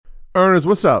Earners,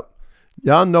 what's up?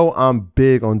 Y'all know I'm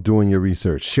big on doing your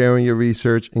research, sharing your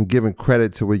research, and giving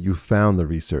credit to where you found the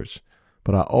research.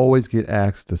 But I always get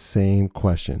asked the same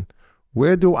question.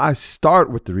 Where do I start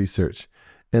with the research?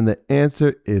 And the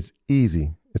answer is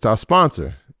easy. It's our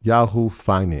sponsor, Yahoo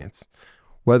Finance.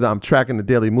 Whether I'm tracking the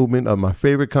daily movement of my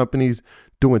favorite companies,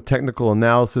 doing technical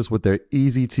analysis with their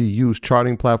easy-to-use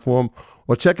charting platform,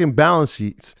 or checking balance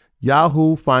sheets,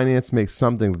 Yahoo Finance makes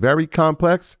something very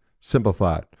complex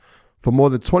simplified. For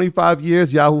more than 25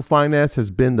 years, Yahoo Finance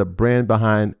has been the brand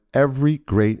behind every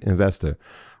great investor.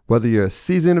 Whether you're a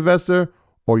seasoned investor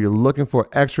or you're looking for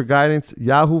extra guidance,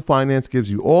 Yahoo Finance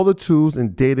gives you all the tools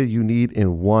and data you need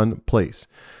in one place.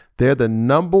 They're the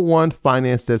 #1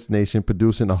 finance destination,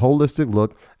 producing a holistic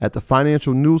look at the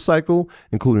financial news cycle,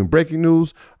 including breaking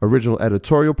news, original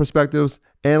editorial perspectives,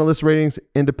 analyst ratings,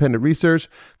 independent research,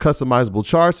 customizable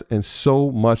charts, and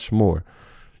so much more.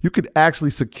 You could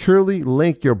actually securely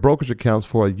link your brokerage accounts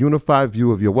for a unified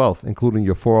view of your wealth, including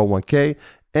your 401k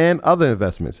and other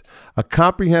investments. A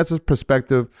comprehensive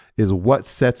perspective is what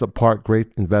sets apart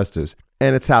great investors,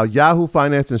 and it's how Yahoo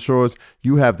Finance ensures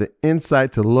you have the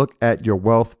insight to look at your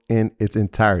wealth in its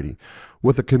entirety.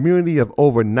 With a community of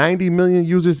over 90 million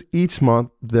users each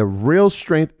month, the real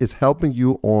strength is helping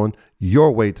you on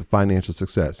your way to financial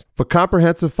success. For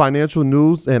comprehensive financial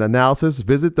news and analysis,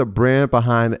 visit the brand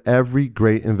behind every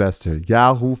great investor,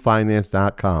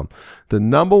 yahoofinance.com. The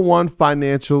 #1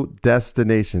 financial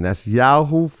destination. That's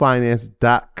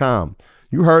yahoofinance.com.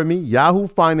 You heard me,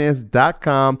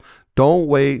 yahoofinance.com. Don't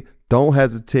wait. Don't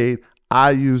hesitate.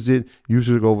 I use it. You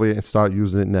should go over there and start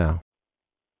using it now.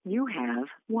 You have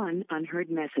one unheard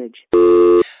message.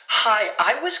 Hi,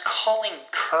 I was calling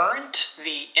Current,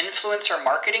 the influencer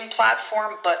marketing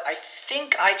platform, but I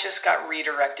think I just got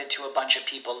redirected to a bunch of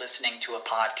people listening to a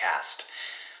podcast.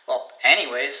 Well,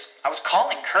 anyways, I was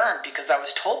calling Current because I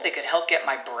was told they could help get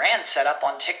my brand set up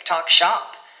on TikTok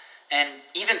Shop and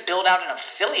even build out an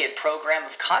affiliate program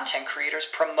of content creators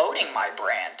promoting my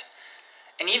brand.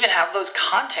 And even have those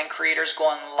content creators go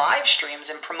on live streams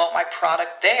and promote my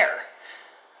product there.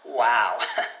 Wow,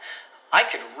 I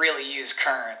could really use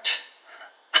Current.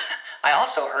 I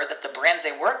also heard that the brands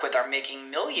they work with are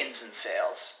making millions in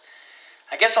sales.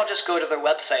 I guess I'll just go to their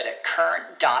website at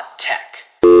current.tech.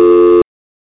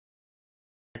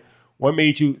 What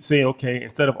made you say, okay,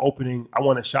 instead of opening, I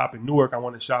want to shop in Newark, I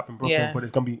want to shop in Brooklyn, but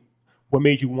it's going to be, what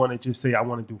made you want to just say, I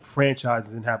want to do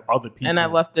franchises and have other people? And I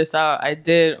left this out. I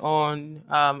did own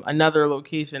another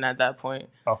location at that point.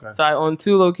 Okay. So I owned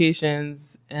 2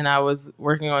 locations and I was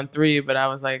working on 3, but I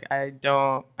was like, I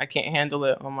can't handle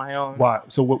it on my own. Why?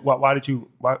 So why did you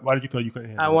feel you couldn't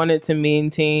handle it? I wanted to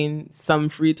maintain some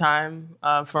free time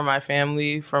for my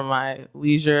family, for my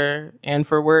leisure, and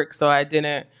for work. So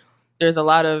there's a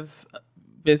lot of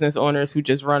business owners who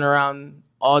just run around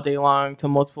all day long to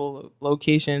multiple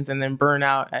locations and then burn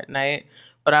out at night.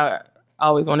 But I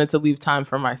always wanted to leave time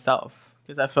for myself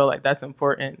because I feel like that's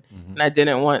important. Mm-hmm. And I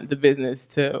didn't want the business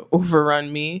to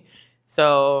overrun me.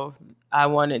 So I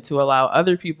wanted to allow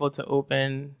other people to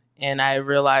open. And I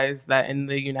realized that in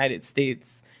the United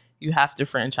States, you have to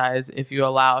franchise if you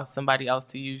allow somebody else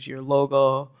to use your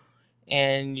logo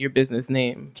and your business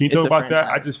name. Can you talk about that?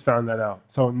 I just found that out.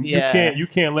 So you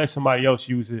can't let somebody else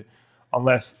use it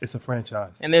unless it's a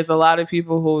franchise. And there's a lot of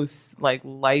people who like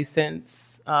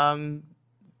license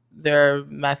their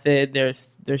method, their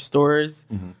stores,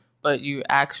 mm-hmm. but you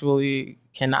actually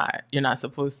cannot. You're not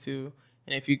supposed to.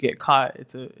 And if you get caught,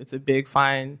 it's a big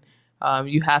fine.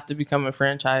 You have to become a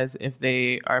franchise if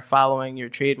they are following your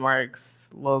trademarks,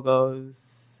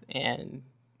 logos, and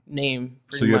name.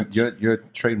 So your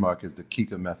trademark is the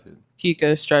Kika method.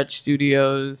 Kika Stretch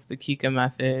Studios, the Kika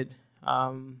method.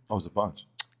 It's a bunch.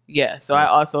 Yeah, so I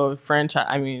also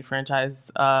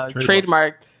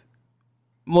trademarked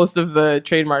most of the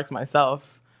trademarks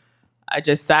myself. I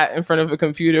just sat in front of a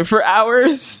computer for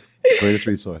hours. Greatest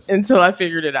resource. Until I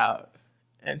figured it out.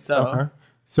 And so okay.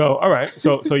 So all right.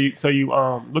 So you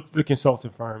looked at the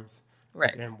consulting firms.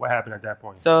 Right. And what happened at that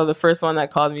point? So the first one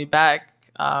that called me back,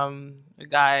 a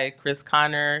guy, Chris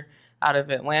Connor, out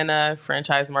of Atlanta,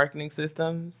 Franchise Marketing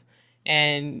Systems,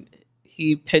 and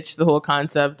he pitched the whole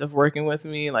concept of working with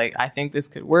me. Like, I think this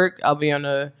could work. I'll be on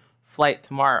a flight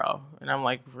tomorrow. And I'm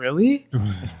like, really?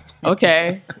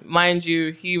 Okay. Mind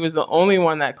you, he was the only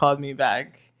one that called me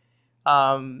back.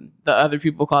 The other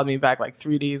people called me back like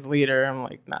 3 days later. I'm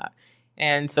like, nah.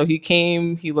 And so he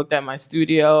came, he looked at my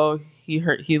studio,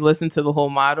 he listened to the whole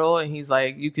model, and he's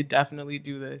like, you could definitely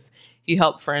do this. He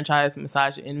helped franchise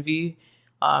Massage Envy,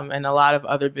 and a lot of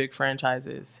other big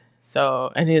franchises.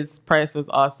 So, and his price was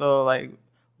also like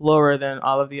lower than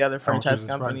all of the other franchise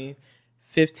companies.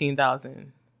 $15,000.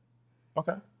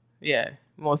 Okay. Yeah,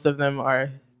 most of them are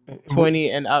 20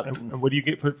 and up. And what do you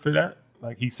get for that?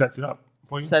 Like he sets it up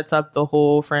for you? Sets up the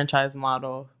whole franchise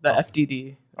model, the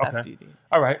FDD. Okay. FDD.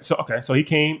 All right. So he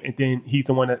came and then he's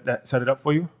the one that set it up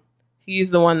for you?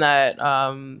 He's the one that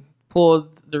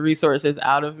pulled the resources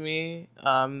out of me,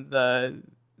 the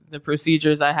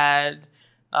procedures I had,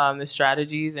 the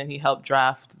strategies, and he helped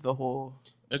draft the whole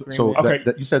agreement. So Okay.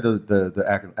 you said the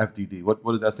acronym FDD. What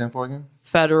does that stand for again?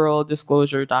 Federal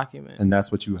Disclosure Document. And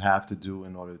that's what you have to do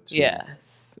in order to.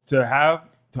 Yes.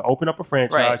 To open up a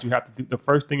franchise, Right. you have to do the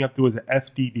first thing you have to do is an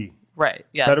FDD, Right.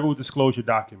 Yes. Federal Disclosure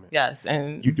Document. Yes.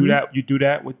 And You do that. You do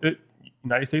that with the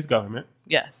United States government,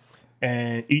 Yes.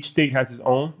 and each state has its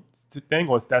own thing,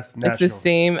 or that's national. It's the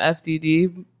same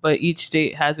FDD, but each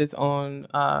state has its own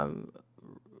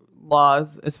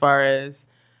laws as far as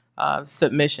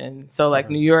submission. So, like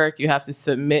New York, you have to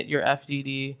submit your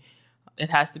FDD. It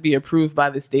has to be approved by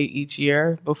the state each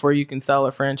year before you can sell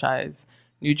a franchise.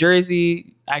 New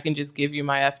Jersey, I can just give you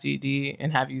my FDD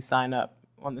and have you sign up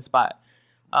on the spot.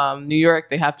 New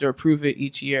York, they have to approve it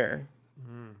each year.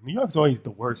 New York's always the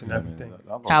worst in everything.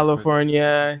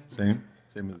 California, Same.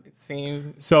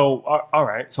 same. So, all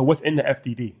right. So, what's in the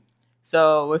FDD?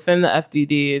 So within the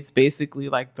FDD, it's basically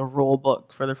like the rule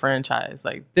book for the franchise.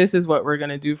 Like, this is what we're going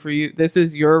to do for you. This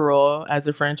is your role as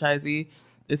a franchisee.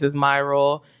 This is my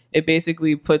role. It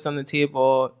basically puts on the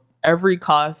table every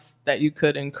cost that you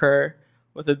could incur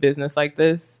with a business like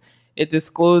this. It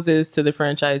discloses to the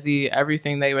franchisee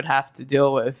everything they would have to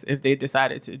deal with if they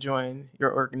decided to join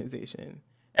your organization.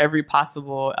 Every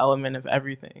possible element of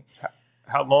everything.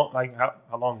 How long? Like how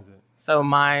long is it? So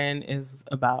mine is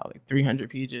about like 300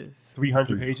 pages.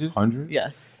 300 pages. 100.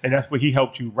 Yes. And that's what he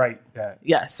helped you write that.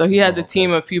 Yes. So he has a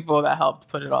team of people that helped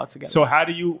put it all together. So how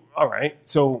do you? All right.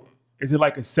 So is it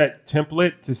like a set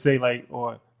template to say like,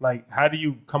 or like, how do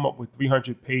you come up with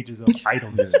 300 pages of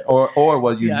items? Or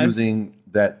were you Yes. using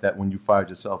that when you fired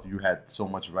yourself, you had so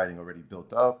much writing already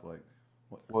built up? Like,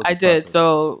 what was I this did. process?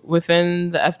 So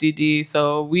within the FDD,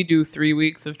 so we do 3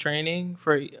 weeks of training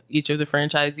for each of the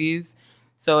franchisees.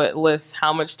 So it lists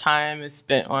how much time is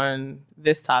spent on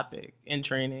this topic in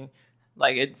training.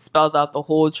 Like, it spells out the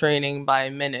whole training by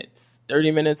minutes,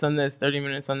 30 minutes on this, 30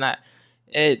 minutes on that.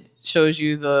 It shows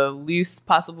you the least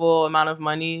possible amount of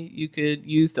money you could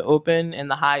use to open and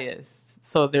the highest.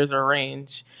 So there's a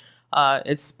range.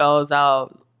 It spells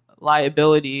out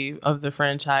liability of the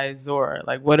franchisor.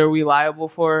 Like, what are we liable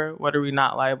for? What are we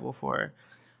not liable for?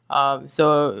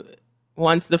 So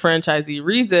once the franchisee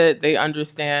reads it, they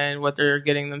understand what they're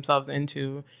getting themselves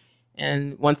into.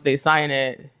 And once they sign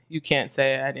it, you can't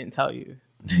say, I didn't tell you,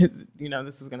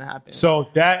 this is going to happen. So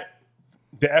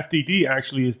the FDD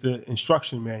actually is the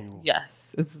instruction manual.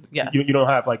 Yes. Yes. You don't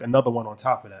have like another one on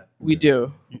top of that. We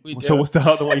do. We do. So what's the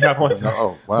other one you have on top?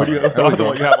 Oh, wow. What's the other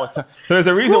one you have on top? So there's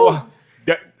a reason why.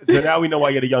 So now we know why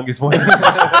you're the youngest one.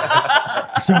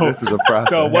 So This is a process.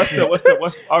 So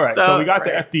what's all right? So we got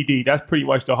right. the FDD. That's pretty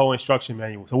much the whole instruction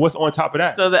manual. So what's on top of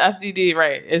that? So the FDD,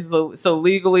 right, is so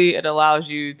legally it allows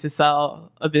you to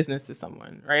sell a business to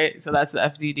someone, right? So that's the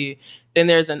FDD. Then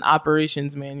there's an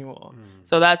operations manual.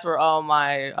 So that's where all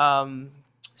my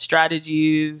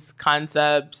strategies,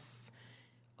 concepts,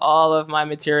 all of my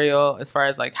material as far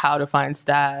as like how to find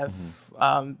staff,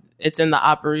 it's in the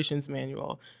operations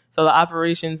manual. So the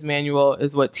operations manual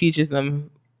is what teaches them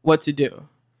what to do.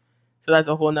 So that's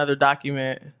a whole nother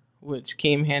document which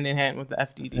came hand in hand with the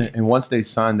FDD. And once they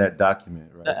sign that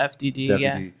document, right? The FDD,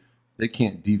 yeah. They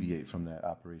can't deviate from that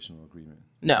operational agreement.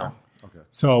 No. Okay.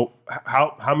 So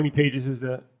how many pages is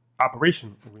the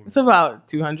operation agreement? It's about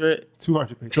 200.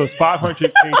 200 pages. So it's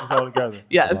 500 pages altogether.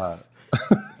 Yes.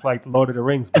 It's like the Lord of the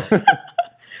Rings book.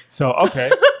 So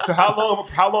okay. So how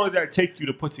long did that take you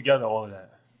to put together all of that?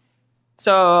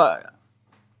 So,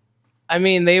 I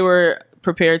mean, they were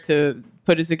prepared to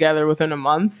put it together within a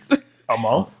month, A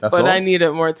month? That's but all? I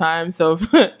needed more time. So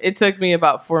it took me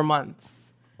about 4 months.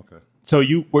 Okay. So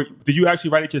did you actually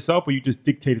write it yourself, or you just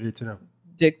dictated it to them?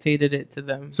 Dictated it to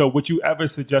them. So would you ever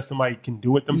suggest somebody can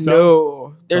do it themselves?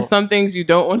 No. There's Oh. some things you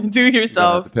don't want to do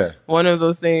yourself. have to pay. One of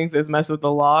those things is mess with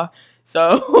the law.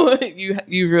 So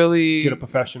you really Get a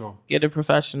professional. get a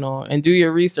professional and do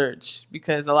your research,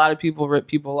 because a lot of people rip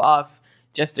people off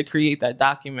just to create that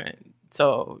document.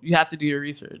 So you have to do your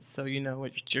research so you know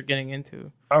what you're getting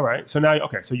into. All right. So now,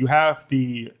 so you have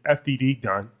the FDD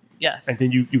done, Yes. and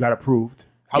then you got approved.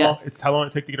 How Yes. long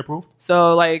did it take to get approved?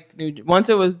 So like once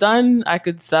it was done, I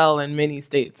could sell in many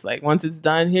states. Like once it's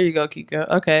done, here you go, Kika.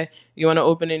 Okay, you want to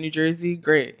open in New Jersey?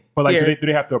 Great. But like, Here. do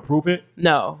they have to approve it?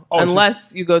 No, Oh, so-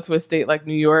 unless you go to a state like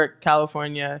New York,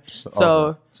 California.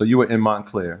 So you were in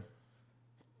Montclair.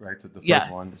 right? To the Yes.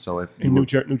 first one. So if In New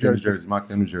Jersey. New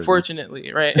Jersey.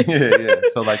 Fortunately, right? Yeah.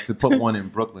 So like to put one in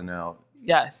Brooklyn now,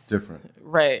 Yes. different.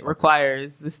 Right.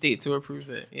 Requires the state to approve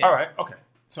it. Yeah. All right. Okay.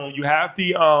 So you have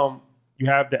the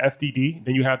FDD,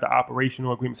 then you have the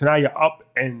operational agreement. So now you're up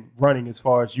and running as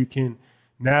far as you can.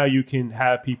 Now you can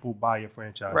have people buy your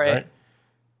franchise, right?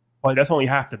 But that's only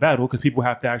half the battle because people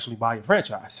have to actually buy your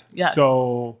franchise. Yes.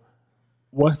 So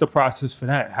what's the process for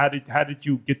that? How did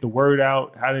you get the word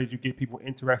out? How did you get people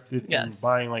interested in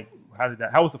buying? Like,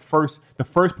 how was the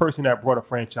first person that brought a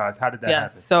franchise? How did that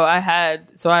happen?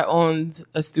 So I owned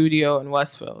a studio in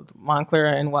Westfield, Montclair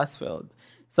and Westfield.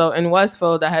 So in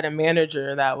Westfield, I had a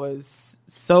manager that was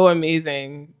so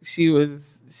amazing. She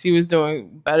was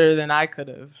doing better than I could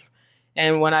have.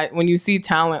 And when you see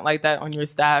talent like that on your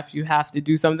staff, you have to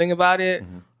do something about it,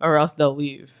 or else they'll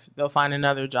leave. They'll find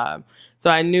another job. So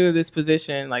I knew this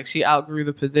position, like she outgrew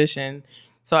the position.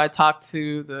 So I talked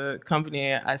to the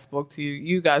company I spoke to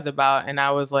you guys about, and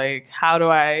I was like, how do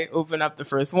I open up the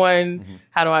first one?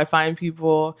 How do I find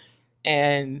people?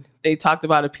 And they talked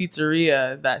about a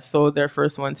pizzeria that sold their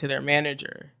first one to their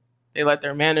manager. They let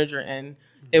their manager in.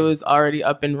 It was already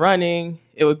up and running.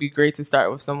 It would be great to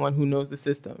start with someone who knows the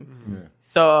system. Yeah.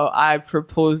 So I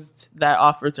proposed that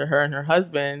offer to her and her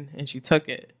husband, and she took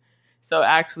it. So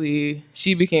actually,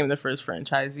 she became the first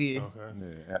franchisee.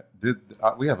 Okay.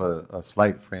 Yeah. We have a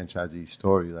slight franchisee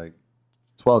story. Like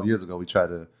 12 years ago, we tried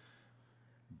to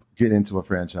get into a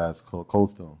franchise called Cold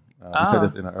Stone. We said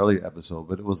this in an earlier episode,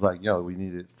 but it was like, we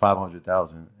needed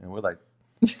 $500,000, and we're like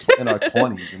in our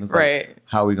 20s, and it's like,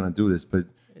 how are we going to do this? But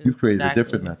you've created a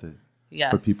different method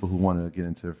for people who want to get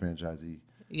into a franchisee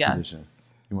position.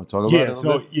 You want to talk about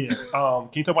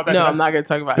it? Can you talk about that? No, I'm not going to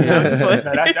talk about it.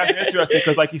 That's interesting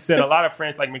because, like you said, a lot of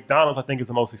like McDonald's, I think, is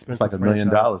the most expensive. It's like $1 million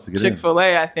to get in.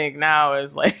 Chick-fil-A, I think now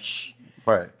is like.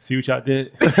 Right. See what y'all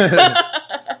did.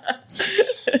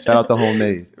 Shout out to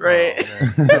Homemade. Right.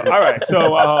 All right.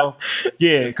 So,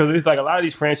 because it's like a lot of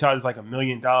these franchises, like $1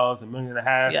 million, $1.5 million.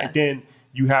 Yes. And then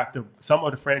you have to, some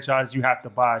of the franchises, you have to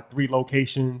buy 3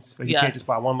 locations. Like you can't just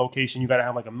buy 1 location. You got to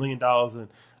have like $1 million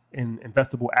in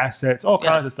investable assets, all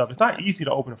kinds of stuff. It's not easy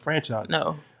to open a franchise.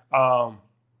 No.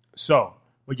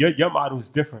 But your model is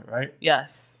different, right?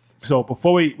 Yes. So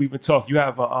before we even talk, you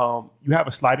have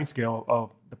a sliding scale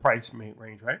of the price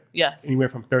range, right? Yes. Anywhere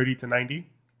from 30 to 90.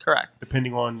 Correct.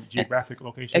 Depending on geographic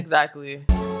location. Exactly.